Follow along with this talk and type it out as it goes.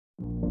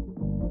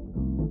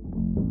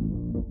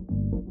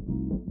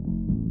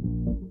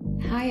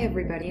Hi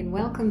everybody, and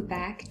welcome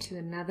back to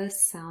another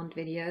sound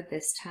video.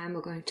 This time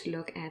we're going to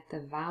look at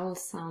the vowel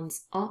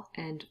sounds O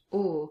and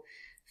O.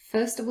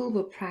 First of all,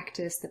 we'll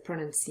practice the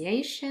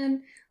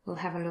pronunciation, we'll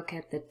have a look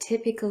at the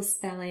typical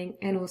spelling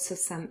and also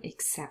some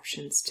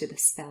exceptions to the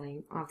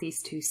spelling of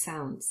these two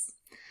sounds.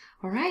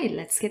 Alright,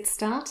 let's get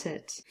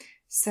started.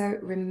 So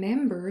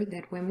remember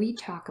that when we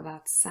talk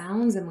about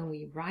sounds and when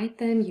we write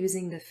them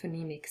using the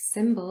phonemic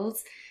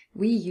symbols,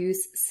 we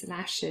use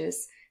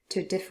slashes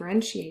to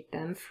differentiate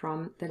them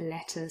from the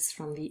letters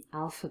from the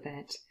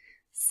alphabet.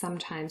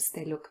 Sometimes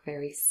they look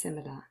very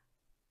similar.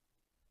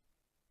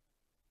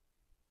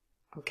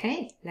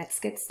 Okay, let's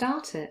get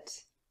started.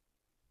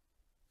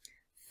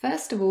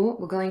 First of all,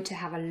 we're going to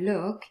have a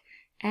look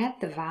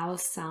at the vowel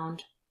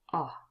sound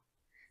O.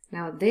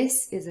 Now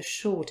this is a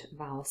short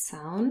vowel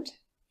sound.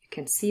 You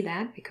can see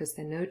that because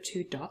there are no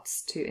two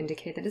dots to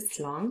indicate that it's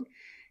long.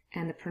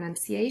 And the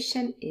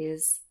pronunciation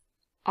is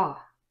O.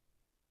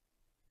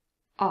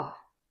 O.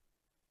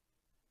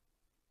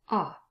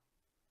 O.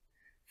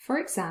 For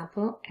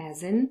example,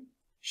 as in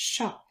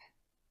shop,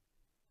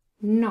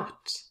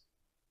 not,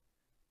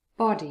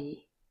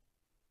 body.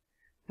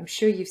 I'm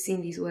sure you've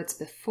seen these words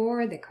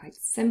before. They're quite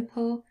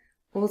simple,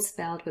 all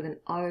spelled with an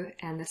O,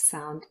 and the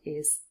sound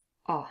is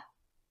O.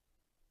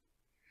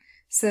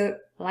 So,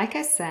 like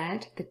I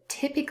said, the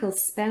typical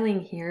spelling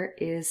here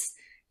is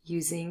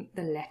using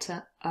the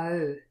letter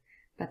O,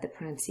 but the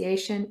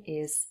pronunciation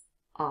is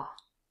O.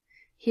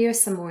 Here are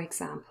some more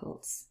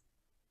examples.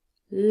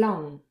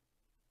 Long,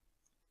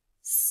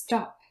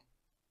 stop,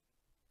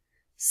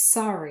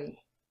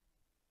 sorry,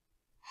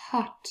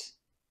 hot,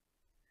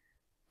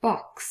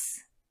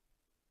 box,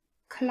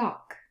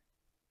 clock,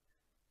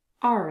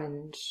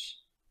 orange,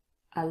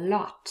 a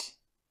lot.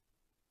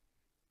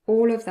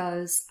 All of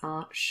those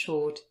are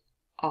short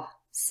O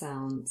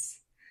sounds.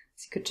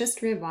 So you could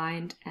just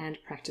rewind and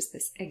practice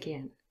this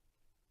again.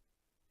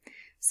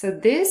 So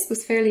this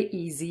was fairly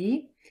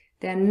easy.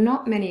 There are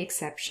not many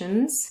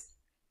exceptions.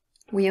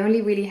 We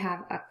only really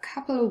have a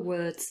couple of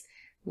words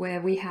where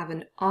we have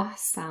an O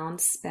sound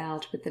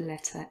spelled with the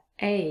letter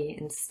A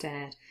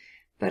instead.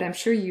 But I'm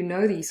sure you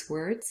know these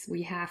words.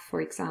 We have,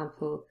 for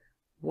example,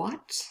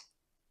 what,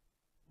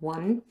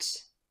 want,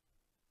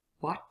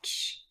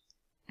 watch,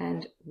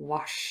 and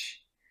wash.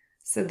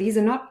 So these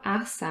are not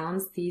A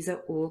sounds, these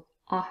are all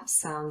O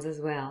sounds as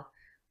well.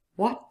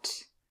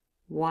 What,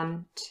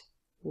 want,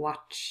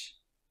 watch,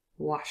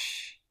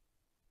 wash.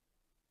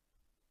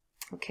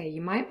 Okay,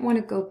 you might want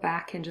to go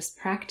back and just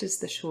practice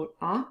the short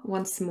O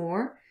once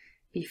more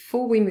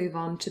before we move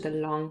on to the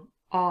long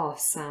O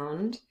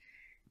sound.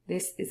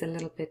 This is a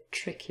little bit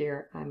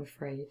trickier, I'm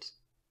afraid.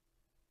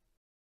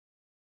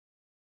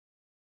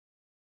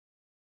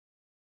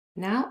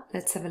 Now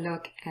let's have a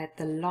look at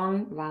the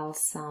long vowel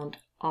sound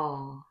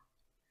O.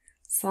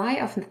 So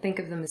I often think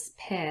of them as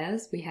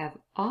pairs. We have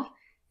O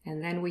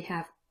and then we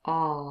have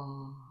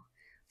O.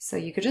 So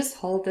you could just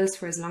hold this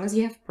for as long as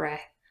you have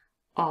breath.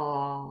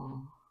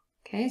 O.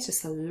 Okay, it's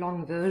just a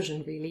long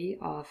version really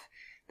of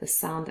the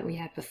sound that we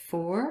had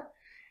before.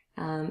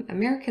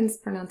 Americans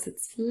pronounce it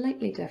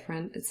slightly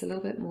different. It's a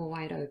little bit more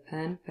wide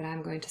open, but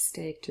I'm going to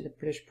stick to the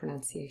British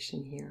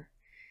pronunciation here.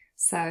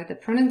 So the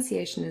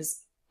pronunciation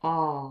is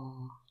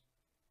O.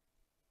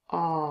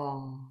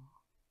 O.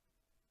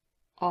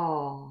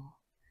 O.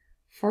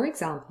 For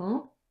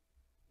example,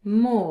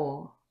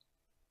 more,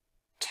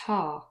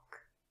 talk,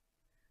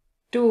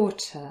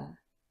 daughter,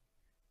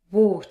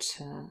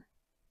 water.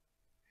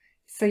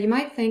 So you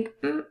might think,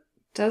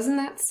 doesn't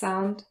that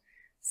sound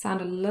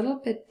a little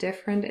bit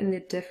different in the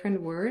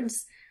different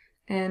words?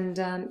 And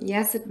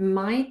yes, it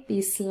might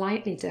be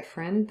slightly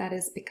different. That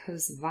is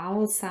because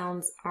vowel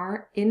sounds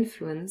are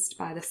influenced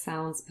by the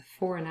sounds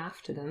before and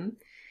after them,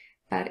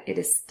 but it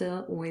is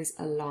still always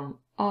a long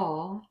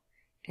O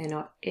and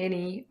not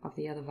any of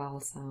the other vowel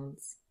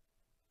sounds.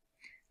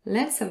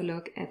 Let's have a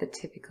look at the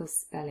typical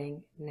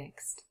spelling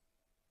next.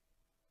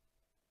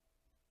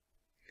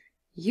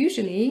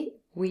 Usually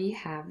we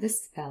have the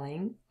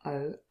spelling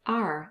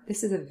OR.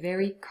 This is a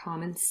very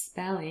common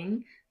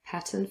spelling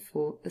pattern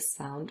for the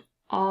sound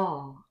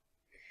O.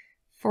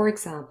 For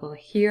example,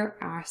 here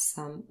are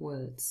some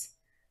words.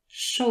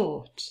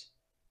 Short,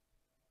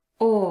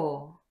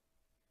 or,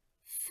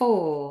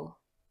 for,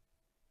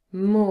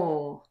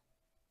 more,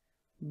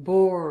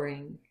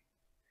 boring.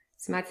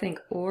 So you might think,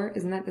 or,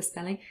 isn't that the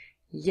spelling?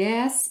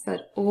 Yes,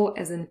 but or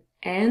as in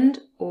and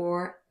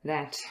or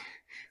that.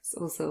 It's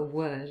also a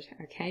word,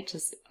 okay?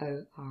 Just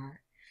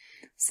O-R.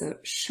 So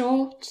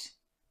short,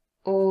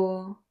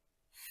 or,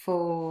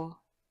 for,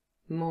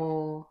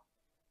 more,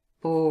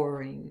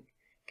 boring. You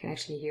can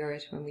actually hear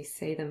it when we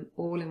say them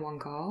all in one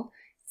go.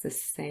 It's the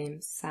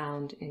same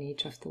sound in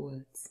each of the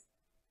words.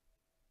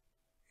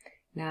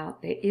 Now,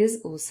 there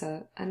is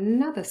also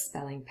another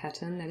spelling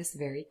pattern that is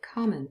very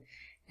common,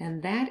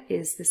 and that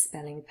is the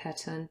spelling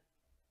pattern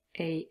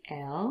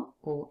A-L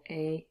or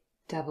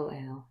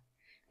A-double-L.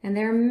 And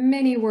there are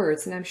many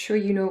words, and I'm sure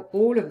you know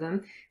all of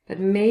them, but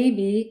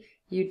maybe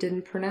you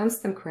didn't pronounce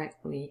them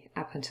correctly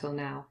up until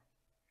now.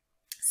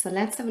 So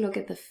let's have a look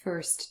at the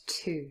first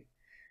two.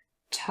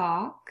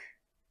 Talk,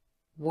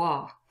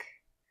 walk.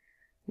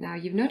 Now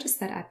you've noticed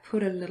that I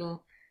put a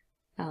little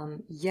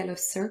yellow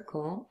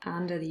circle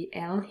under the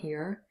L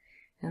here,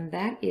 and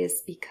that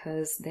is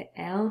because the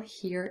L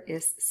here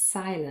is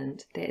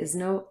silent. There is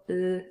no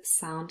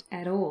sound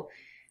at all.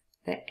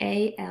 The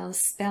AL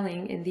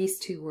spelling in these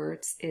two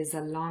words is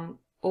a long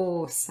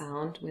O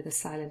sound with a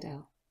silent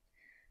L.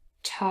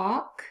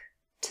 Talk,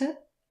 T,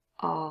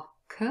 A,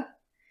 K,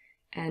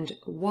 and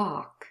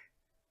walk,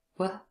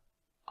 W,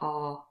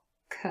 A,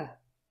 K.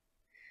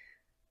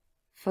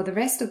 For the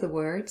rest of the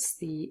words,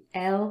 the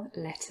L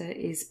letter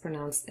is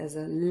pronounced as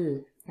a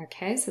L.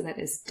 Okay, so that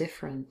is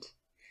different.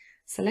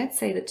 So let's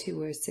say the two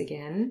words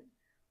again.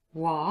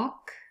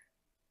 Walk,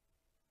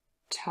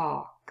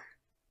 talk.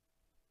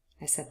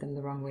 I said them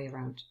the wrong way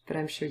around, but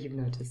I'm sure you've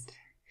noticed.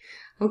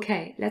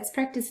 Okay, let's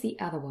practice the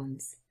other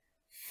ones.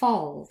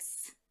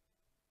 False,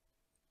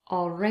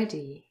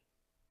 already,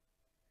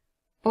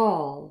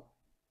 ball,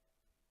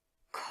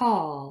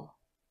 call,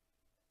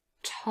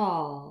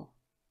 tall,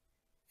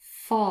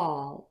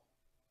 fall,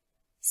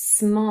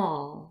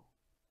 small,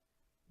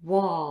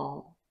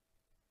 wall,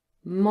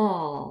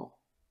 mall,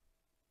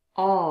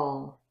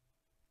 all.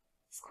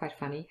 It's quite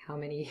funny how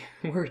many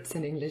words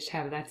in English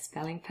have that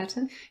spelling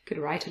pattern. You could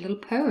write a little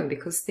poem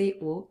because they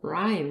all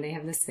rhyme. They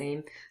have the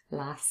same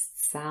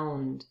last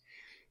sound.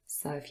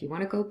 So if you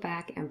want to go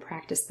back and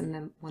practice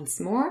them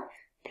once more,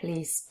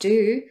 please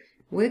do.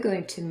 We're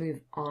going to move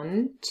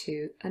on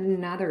to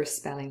another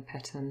spelling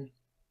pattern.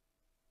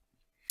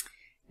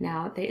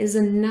 Now, there is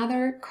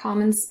another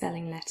common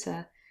spelling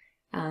letter,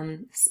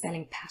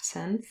 spelling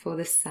pattern for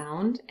the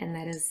sound, and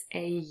that is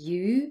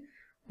AU,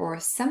 or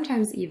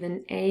sometimes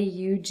even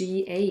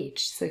AUGH.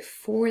 So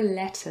 4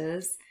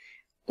 letters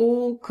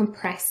all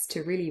compressed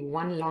to really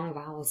one long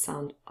vowel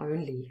sound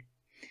only.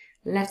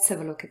 Let's have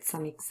a look at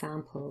some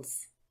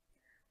examples.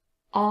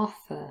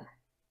 Author,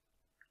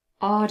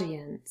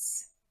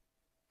 audience,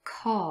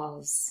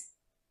 cause,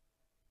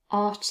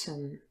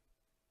 autumn,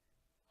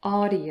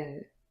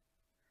 audio,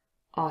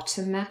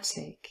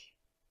 automatic.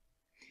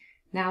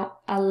 Now,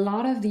 a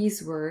lot of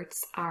these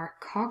words are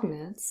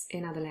cognates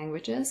in other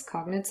languages.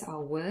 Cognates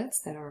are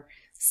words that are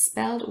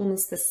spelled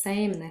almost the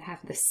same and that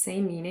have the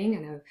same meaning. I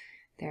know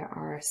there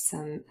are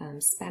some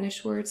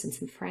Spanish words and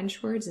some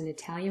French words and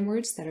Italian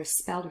words that are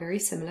spelled very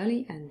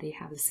similarly and they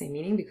have the same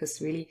meaning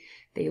because really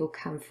they all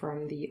come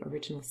from the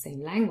original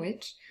same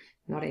language,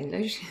 not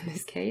English in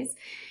this case.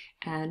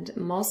 And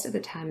most of the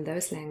time in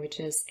those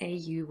languages,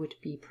 AU would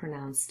be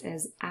pronounced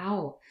as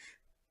OW.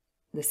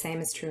 The same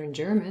is true in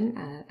German.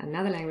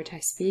 Another language I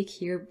speak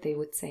here, they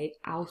would say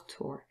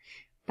Autor,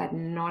 but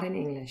not in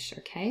English,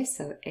 okay?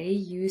 So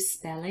AU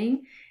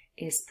spelling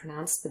is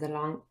pronounced with a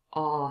long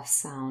A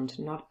sound,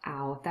 not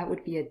OW. That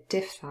would be a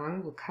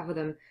diphthong. We'll cover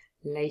them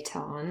later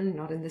on,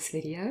 not in this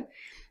video.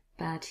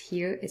 But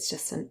here it's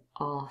just an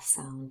A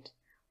sound.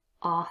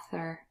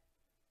 Author,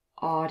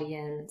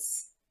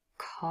 audience,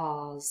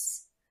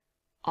 cause,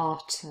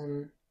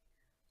 autumn,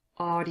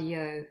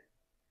 audio,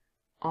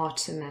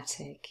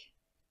 automatic.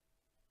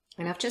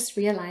 And I've just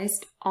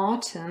realized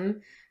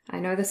autumn, I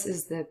know this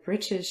is the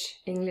British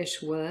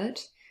English word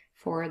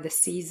for the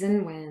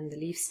season when the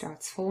leaf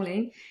starts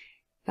falling,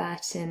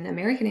 but in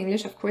American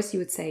English, of course, you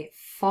would say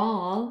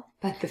fall,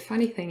 but the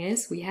funny thing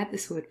is, we had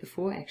this word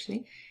before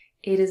actually,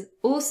 it is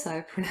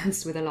also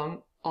pronounced with a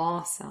long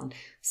A sound.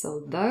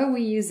 So though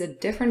we use a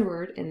different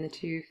word in the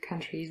two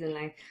countries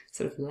and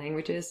sort of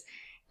languages,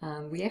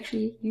 we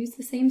actually use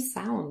the same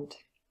sound.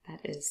 That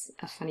is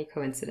a funny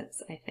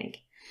coincidence, I think.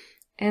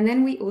 And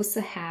then we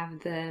also have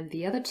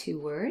the other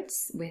two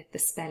words with the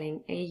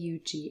spelling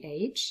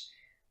AUGH,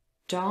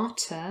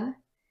 daughter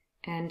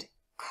and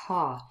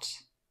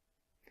caught.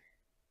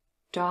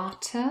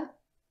 Daughter,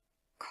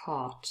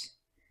 caught.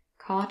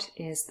 Caught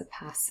is the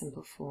past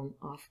simple form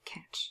of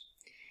catch.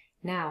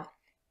 Now,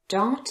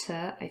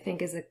 daughter, I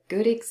think, is a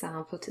good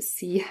example to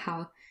see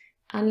how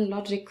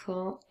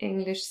unlogical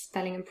English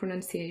spelling and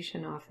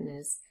pronunciation often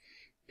is.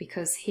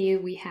 Because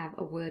here we have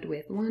a word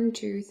with 1,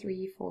 2,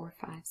 3, 4,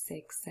 5,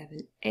 6,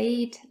 7,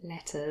 8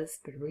 letters,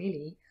 but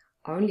really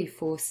only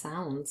 4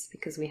 sounds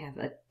because we have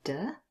a D,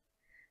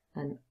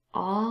 an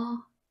A,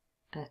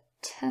 a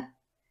T,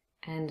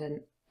 and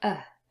an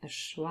a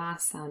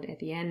schwa sound at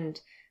the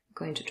end. I'm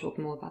going to talk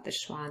more about the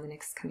schwa in the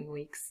next coming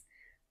weeks.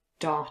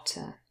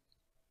 Daughter,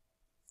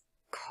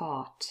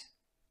 caught.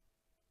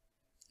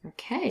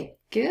 Okay,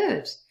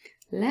 good.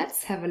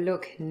 Let's have a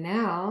look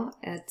now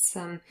at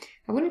some,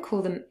 I wouldn't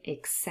call them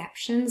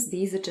exceptions,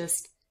 these are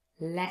just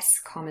less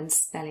common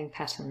spelling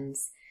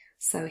patterns.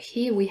 So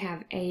here we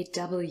have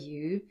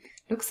AW,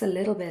 looks a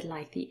little bit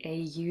like the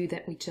AU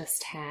that we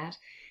just had,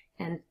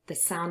 and the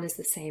sound is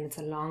the same, it's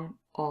a long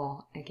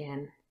O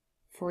again.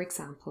 For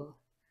example,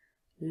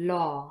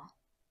 law,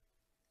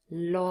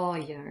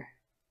 lawyer,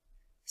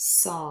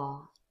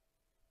 saw,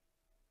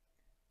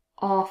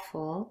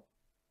 awful,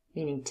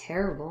 meaning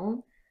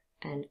terrible,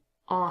 and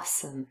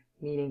awesome,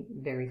 meaning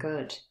very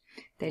good.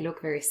 They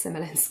look very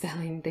similar in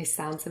spelling. They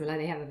sound similar.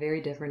 They have a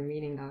very different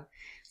meaning though.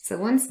 So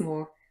once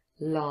more,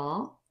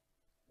 law,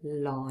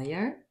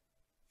 lawyer,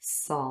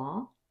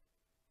 saw,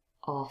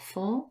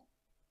 awful,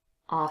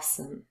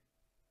 awesome.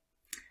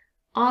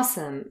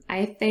 Awesome.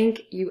 I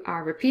think you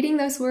are repeating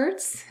those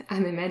words.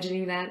 I'm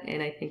imagining that,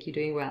 and I think you're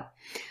doing well.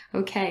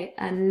 Okay,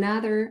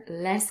 another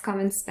less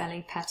common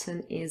spelling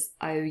pattern is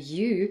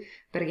OU,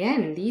 but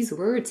again, these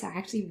words are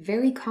actually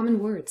very common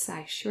words.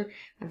 I'm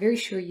very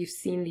sure you've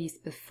seen these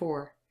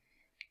before.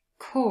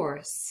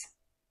 Course,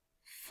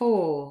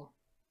 for,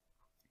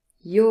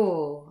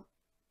 your,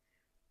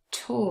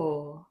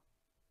 tall,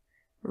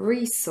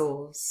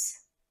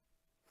 resource,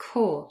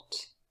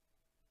 court.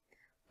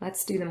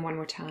 Let's do them one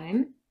more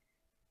time.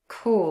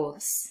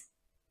 Course,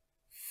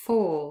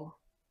 for,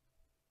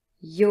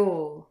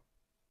 your,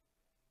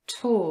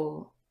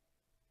 tall,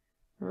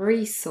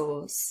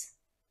 resource,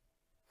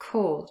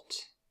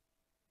 court.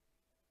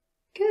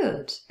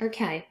 Good.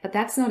 Okay, but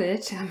that's not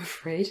it, I'm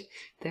afraid.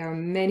 There are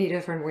many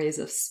different ways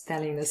of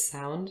spelling this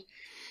sound.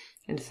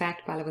 In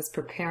fact, while I was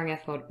preparing, I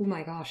thought, oh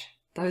my gosh,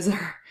 those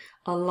are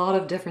a lot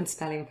of different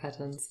spelling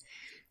patterns.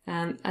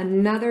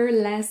 Another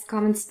less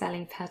common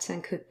spelling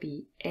pattern could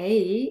be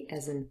A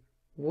as in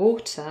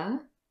water,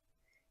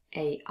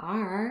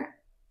 AR,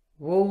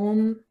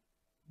 warm,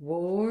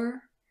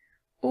 war,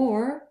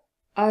 or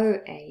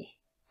OA,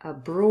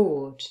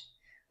 abroad.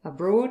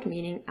 Abroad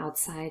meaning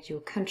outside your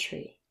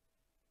country.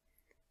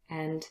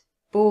 And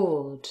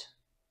bored.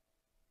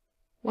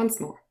 Once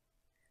more.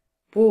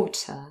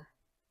 Water,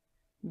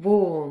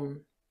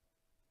 warm,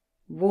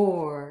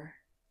 war,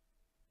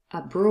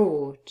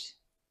 abroad,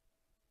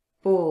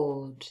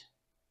 bored.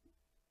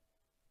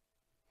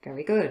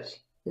 Very good.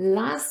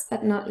 Last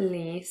but not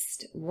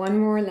least, one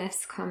more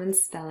less common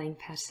spelling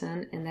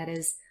pattern, and that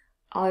is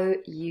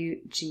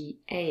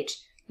OUGH.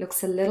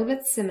 Looks a little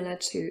bit similar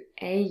to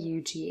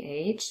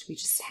AUGH. We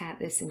just had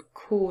this in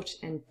court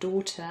and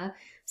daughter.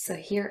 So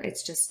here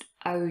it's just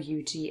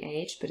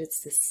OUGH, but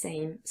it's the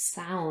same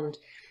sound.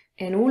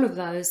 And all of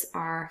those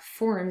are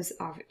forms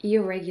of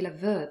irregular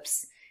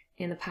verbs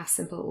in the past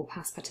simple or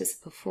past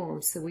participle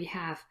form. So we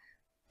have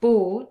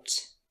bought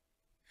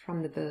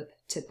from the verb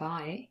to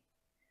buy,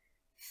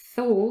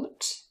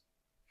 thought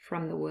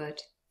from the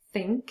word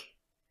think,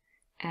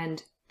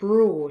 and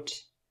brought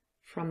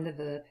from the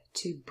verb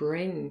to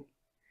bring.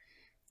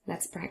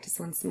 Let's practice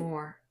once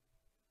more.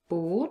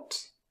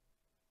 Bought,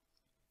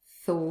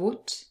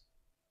 thought,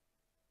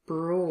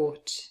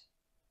 brought.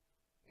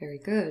 Very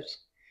good.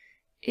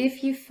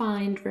 If you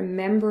find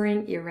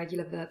remembering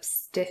irregular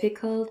verbs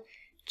difficult,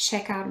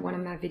 check out one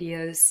of my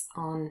videos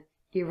on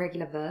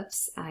irregular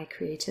verbs. I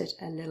created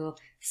a little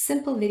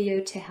simple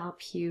video to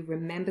help you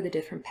remember the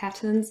different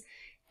patterns,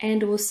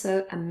 and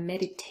also a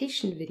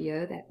meditation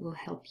video that will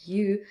help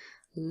you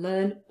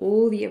learn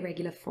all the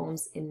irregular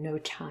forms in no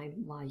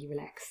time while you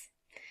relax.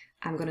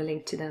 I'm going to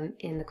link to them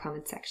in the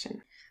comment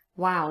section.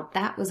 Wow,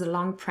 that was a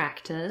long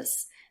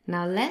practice.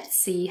 Now let's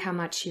see how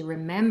much you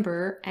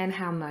remember and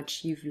how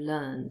much you've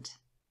learned.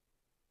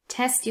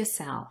 Test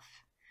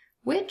yourself.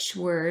 Which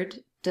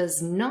word does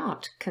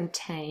not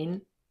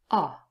contain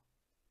O?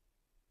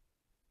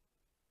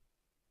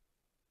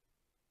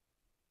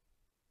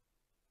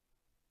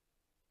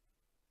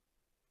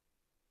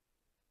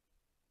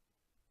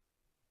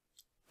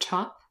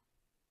 Top,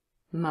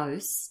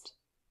 most,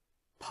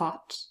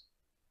 pot,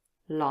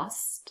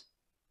 lost,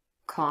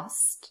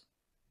 cost,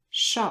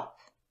 shop.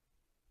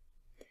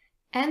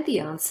 And the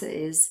answer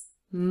is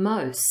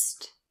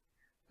most.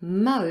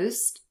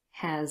 Most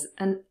has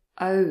an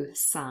O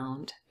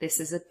sound. This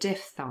is a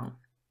diphthong.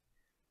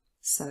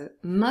 So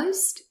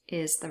most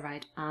is the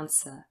right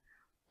answer.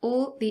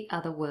 All the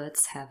other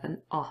words have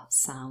an O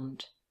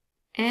sound.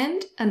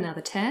 And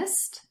another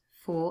test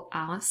for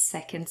our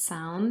second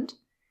sound.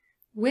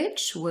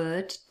 Which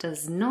word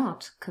does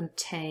not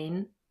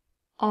contain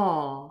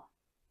O?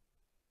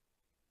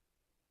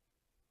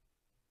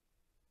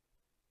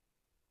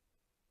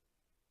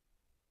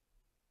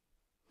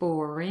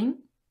 Boring,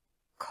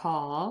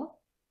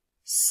 call,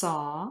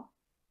 saw,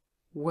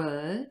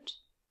 word,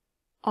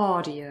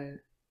 audio.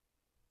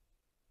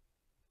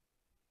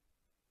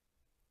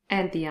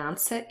 And the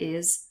answer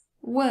is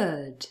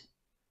word.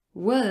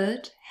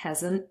 Word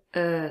has an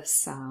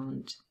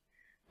sound.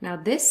 Now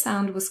this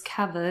sound was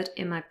covered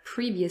in my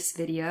previous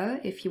video.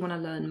 If you want to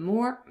learn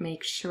more,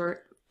 make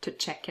sure to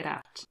check it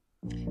out.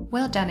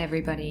 Well done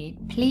everybody.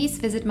 Please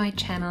visit my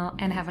channel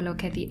and have a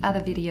look at the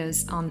other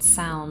videos on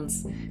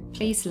sounds.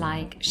 Please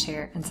like,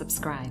 share and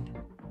subscribe.